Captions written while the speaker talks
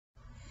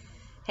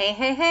Hey,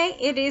 hey, hey,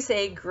 it is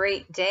a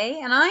great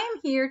day, and I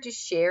am here to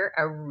share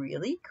a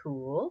really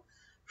cool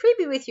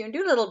freebie with you and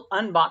do a little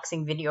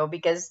unboxing video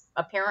because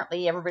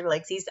apparently everybody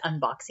likes these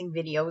unboxing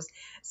videos.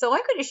 So I'm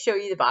going to show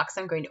you the box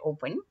I'm going to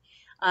open.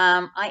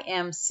 I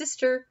am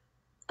sister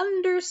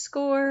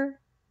underscore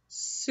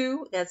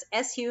Sue, that's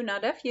S-U,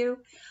 not F-U,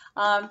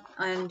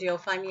 and you'll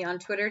find me on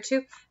Twitter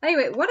too.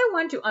 Anyway, what I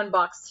want to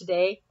unbox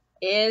today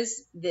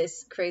is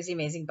this crazy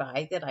amazing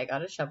buy that I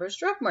got at Shoppers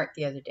Drug Mart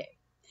the other day.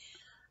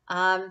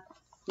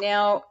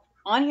 Now,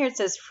 on here it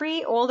says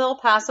free Old El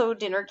Paso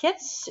dinner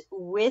kits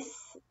with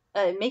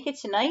make it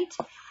tonight.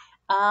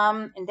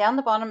 And down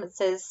the bottom it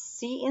says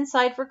see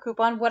inside for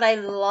coupon. What I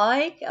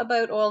like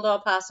about Old El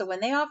Paso,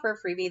 when they offer a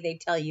freebie, they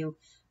tell you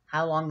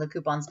how long the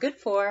coupon's good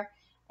for.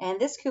 And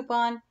this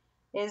coupon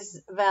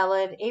is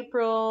valid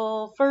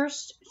April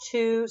 1st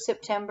to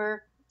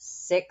September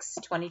 6,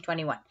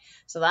 2021.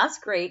 So that's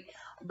great.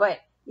 But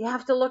you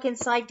have to look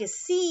inside to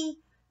see,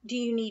 do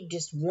you need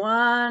just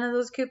one of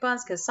those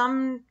coupons? Because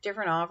some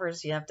different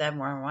offers, you have to have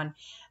more than one.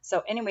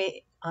 So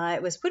anyway,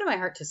 it was put in my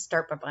heart to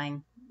start by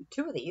buying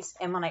two of these.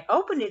 And when I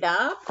opened it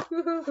up,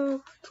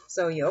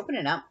 so you open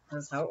it up,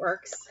 that's how it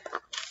works.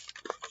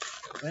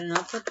 Open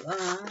up the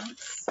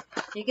box.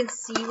 You can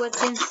see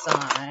what's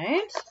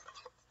inside.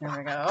 There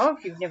we go,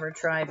 if you've never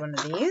tried one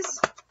of these.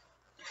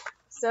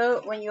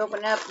 So when you open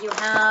it up, you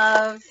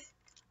have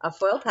a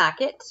foil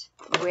packet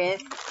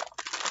with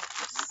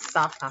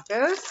soft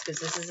tacos,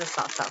 because this is a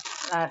soft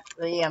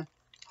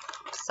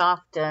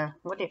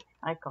what do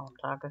I call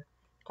them?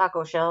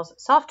 Taco shells,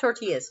 soft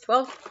tortillas.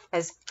 12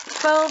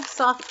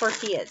 soft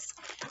tortillas,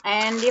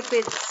 and if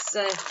it's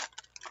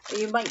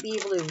you might be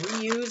able to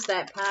reuse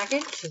that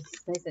package.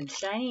 It's nice and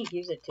shiny. You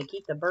use it to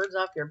keep the birds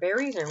off your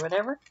berries or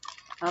whatever.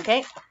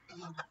 Okay,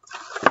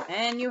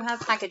 and you have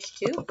package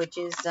 2, which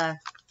is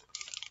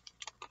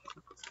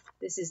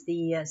this is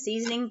the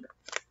seasoning.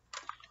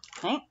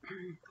 Okay.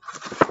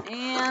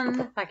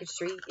 And package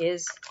 3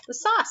 is the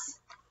sauce.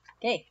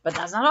 Okay, but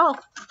that's not all.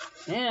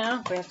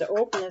 Yeah, we have to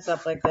open this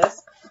up like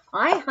this.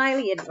 I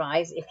highly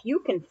advise, if you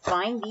can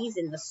find these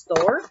in the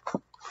store,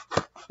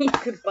 you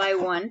could buy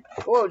one,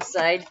 go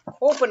outside,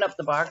 open up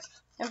the box,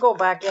 and go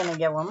back in and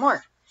get one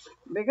more.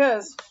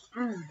 Because,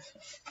 can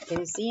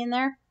you see in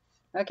there?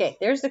 Okay,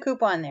 there's the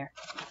coupon there.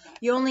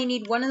 You only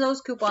need one of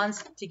those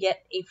coupons to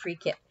get a free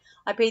kit.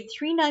 I paid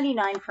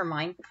 $3.99 for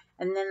mine,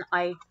 and then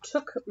I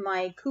took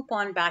my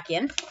coupon back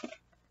in,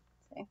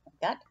 okay, like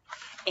that,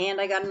 and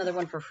I got another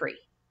one for free.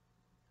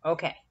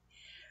 Okay,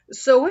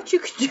 so what you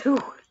could do,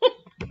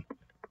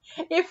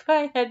 if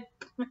I had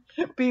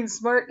been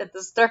smart at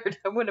the start,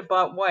 I would have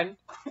bought one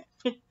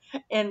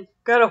and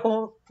got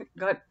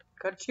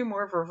 2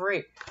 more for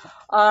free.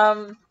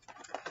 But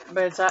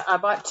I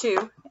bought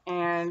 2,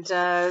 and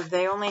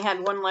they only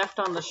had 1 left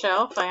on the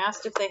shelf. I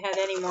asked if they had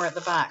any more at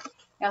the back.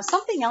 Now,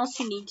 something else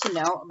you need to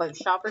know about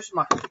Shoppers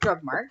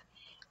Drug Mart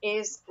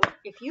is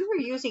if you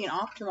were using an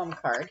Optimum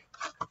card,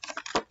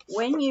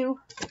 when you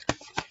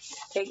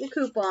take the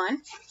coupon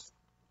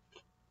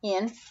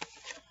in,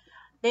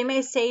 they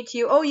may say to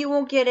you, oh, you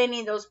won't get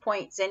any of those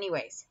points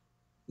anyways.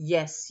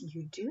 Yes,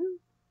 you do.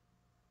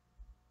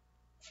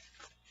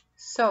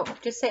 So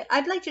just say,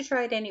 I'd like to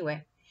try it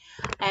anyway.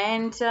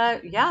 And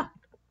yeah,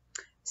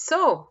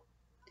 so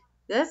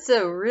that's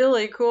a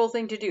really cool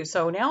thing to do.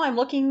 So now I'm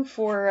looking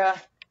for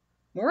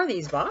more of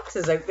these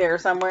boxes out there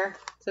somewhere.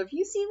 So if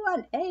you see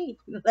one, hey,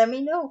 let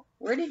me know.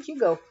 Where did you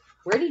go?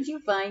 Where did you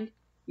find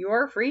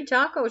your free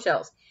taco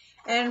shells?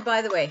 And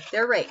by the way,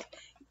 they're right.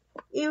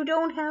 You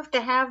don't have to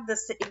have the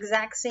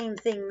exact same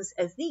things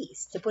as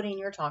these to put in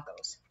your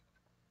tacos.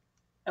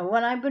 And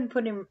what I've been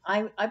putting,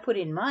 I put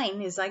in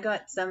mine is I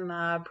got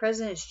some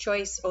President's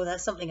Choice. Oh,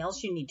 that's something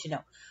else you need to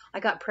know.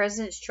 I got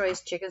President's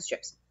Choice chicken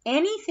strips.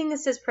 Anything that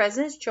says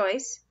President's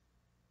Choice,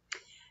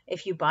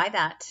 if you buy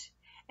that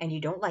and you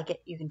don't like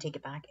it, you can take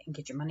it back and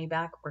get your money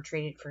back or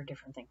trade it for a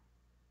different thing.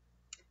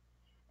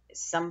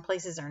 Some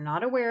places are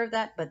not aware of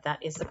that, but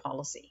that is the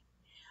policy.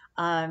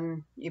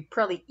 It's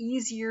probably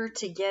easier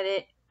to get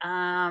it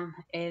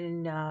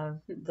in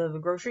the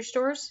grocery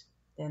stores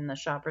than the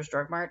Shoppers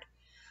Drug Mart.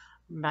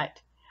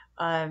 But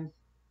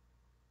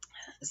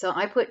so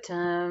I put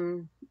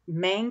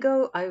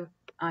mango.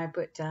 I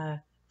put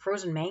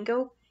frozen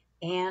mango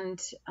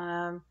and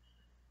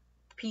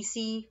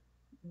PC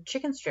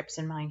chicken strips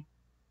in mine.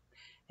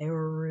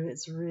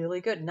 It's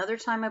really good. Another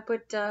time I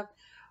put the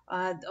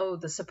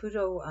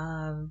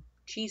Saputo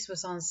cheese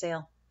was on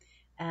sale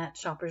at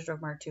Shoppers Drug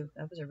Mart too.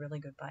 That was a really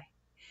good buy.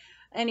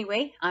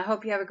 Anyway, I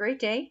hope you have a great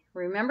day.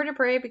 Remember to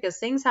pray because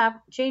things have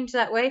changed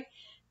that way.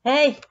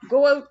 Hey,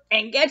 go out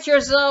and get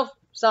yourself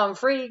some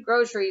free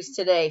groceries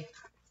today.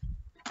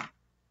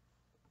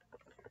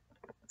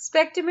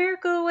 Expect a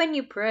miracle when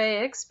you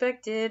pray.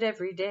 Expect it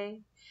every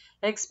day.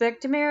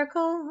 Expect a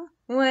miracle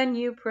when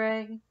you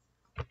pray.